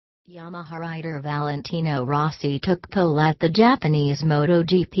Yamaha rider Valentino Rossi took pole at the Japanese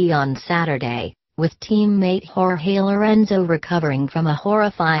MotoGP on Saturday, with teammate Jorge Lorenzo recovering from a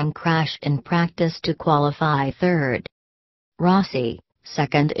horrifying crash in practice to qualify third. Rossi,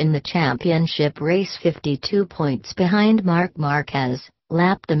 second in the championship race 52 points behind Marquez,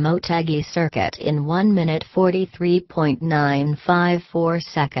 lapped the motegi circuit in 1 minute 43.954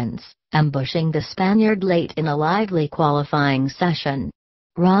 seconds, ambushing the Spaniard late in a lively qualifying session.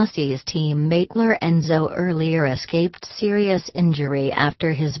 Rossi's teammate Lorenzo earlier escaped serious injury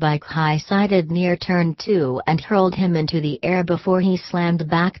after his bike high-sided near turn 2 and hurled him into the air before he slammed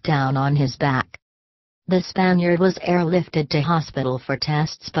back down on his back. The Spaniard was airlifted to hospital for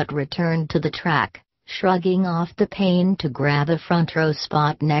tests but returned to the track, shrugging off the pain to grab a front row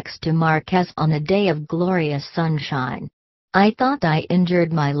spot next to Marquez on a day of glorious sunshine. "I thought I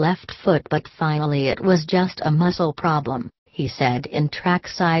injured my left foot but finally it was just a muscle problem," he said in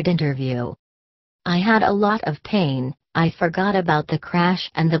trackside interview. "I had a lot of pain, I forgot about the crash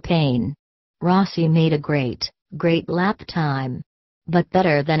and the pain." Rossi made a great lap time. But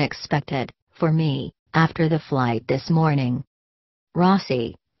better than expected, for me, after the flight this morning.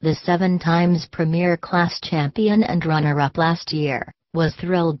 Rossi, the 7 times Premier Class champion and runner-up last year, was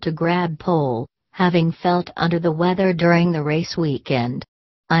thrilled to grab pole, having felt under the weather during the race weekend.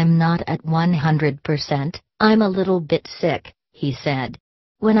 "I'm not at 100%, I'm a little bit sick," he said.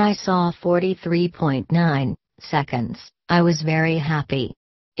 "When I saw 43.9 seconds, I was very happy.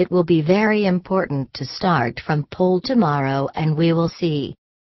 It will be very important to start from pole tomorrow and we will see."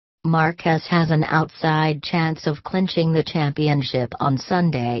 Marquez has an outside chance of clinching the championship on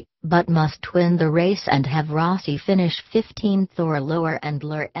Sunday, but must win the race and have Rossi finish 15th or lower and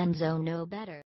Lorenzo know better.